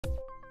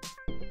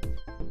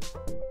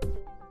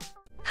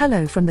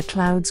Hello from the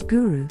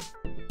CloudsGuru.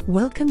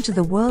 Welcome to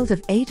the world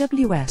of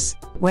AWS,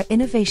 where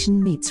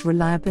innovation meets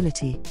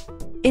reliability.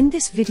 In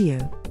this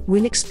video,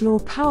 we'll explore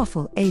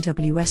powerful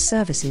AWS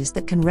services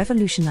that can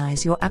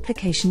revolutionize your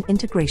application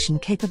integration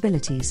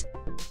capabilities.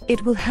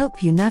 It will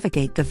help you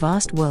navigate the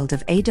vast world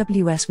of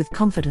AWS with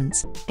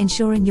confidence,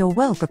 ensuring you're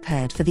well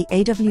prepared for the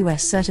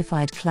AWS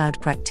Certified Cloud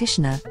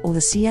Practitioner or the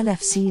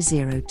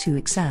CLF-CO2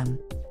 exam.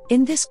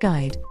 In this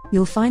guide,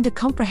 you'll find a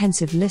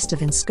comprehensive list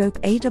of in-scope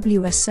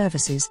AWS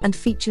services and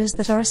features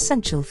that are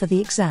essential for the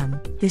exam.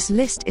 This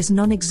list is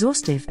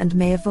non-exhaustive and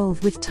may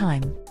evolve with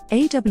time.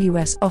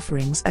 AWS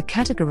offerings are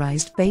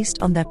categorized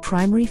based on their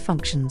primary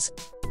functions.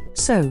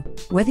 So,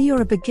 whether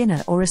you're a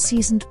beginner or a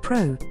seasoned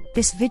pro,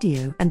 this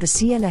video and the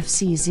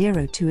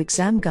CLF-CO2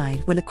 exam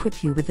guide will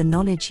equip you with the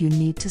knowledge you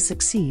need to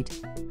succeed.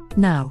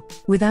 Now,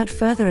 without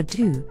further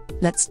ado,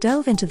 let's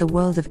delve into the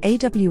world of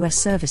AWS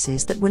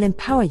services that will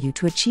empower you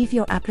to achieve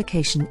your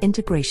application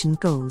integration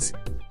goals.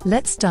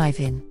 Let's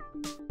dive in.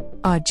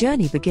 Our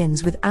journey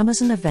begins with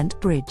Amazon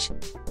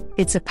EventBridge.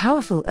 It's a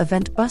powerful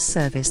event bus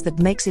service that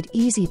makes it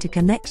easy to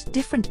connect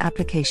different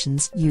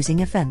applications using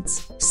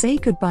events. Say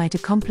goodbye to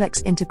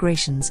complex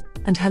integrations,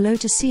 and hello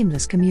to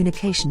seamless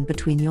communication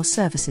between your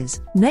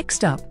services.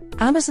 Next up,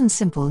 Amazon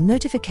Simple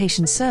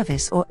Notification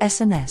Service or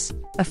SNS,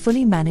 a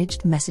fully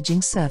managed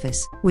messaging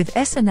service. With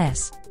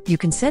SNS, you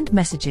can send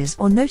messages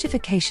or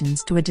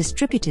notifications to a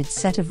distributed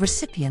set of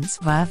recipients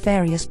via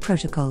various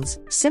protocols.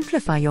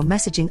 Simplify your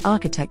messaging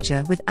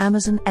architecture with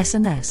Amazon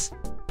SNS.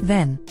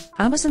 Then,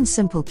 Amazon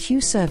Simple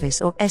Queue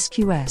Service or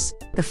SQS,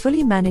 the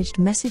fully managed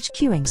message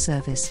queuing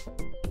service.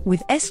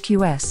 With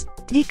SQS,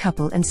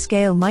 decouple and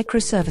scale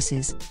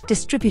microservices,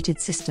 distributed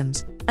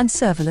systems, and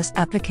serverless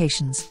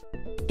applications.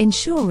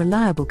 Ensure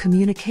reliable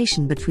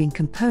communication between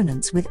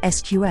components with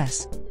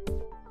SQS.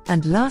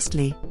 And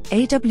lastly,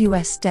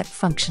 AWS Step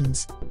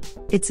Functions.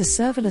 It's a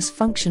serverless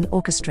function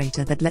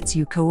orchestrator that lets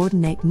you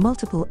coordinate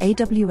multiple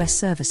AWS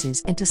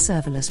services into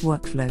serverless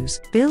workflows.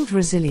 Build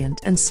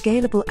resilient and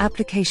scalable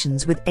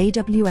applications with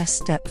AWS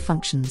Step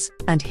Functions.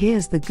 And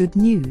here's the good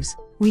news.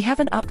 We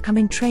have an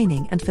upcoming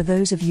training, and for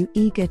those of you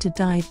eager to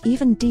dive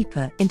even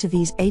deeper into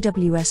these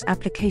AWS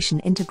application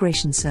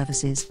integration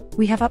services,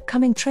 we have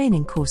upcoming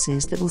training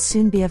courses that will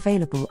soon be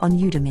available on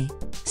Udemy.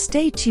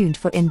 Stay tuned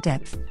for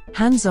in-depth,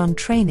 hands-on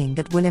training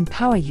that will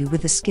empower you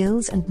with the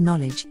skills and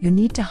knowledge you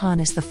need to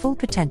harness the full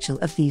potential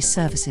of these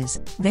services.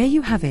 There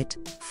you have it,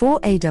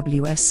 4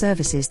 AWS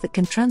services that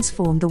can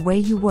transform the way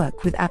you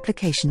work with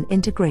application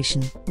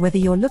integration. Whether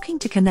you're looking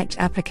to connect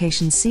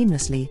applications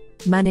seamlessly,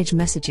 manage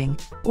messaging,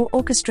 or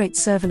orchestrate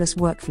serverless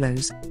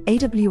workflows,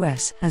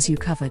 AWS has you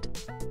covered.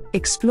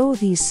 Explore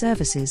these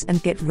services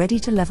and get ready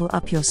to level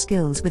up your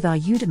skills with our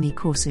Udemy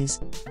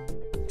courses.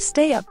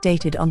 Stay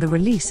updated on the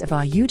release of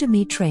our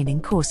Udemy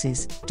training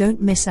courses.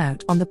 Don't miss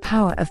out on the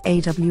power of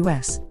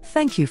AWS.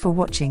 Thank you for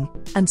watching,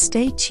 and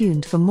stay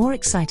tuned for more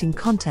exciting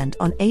content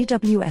on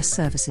AWS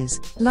services.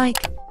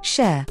 Like,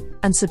 share,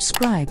 and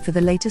subscribe for the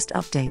latest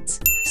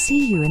updates.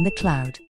 See you in the cloud.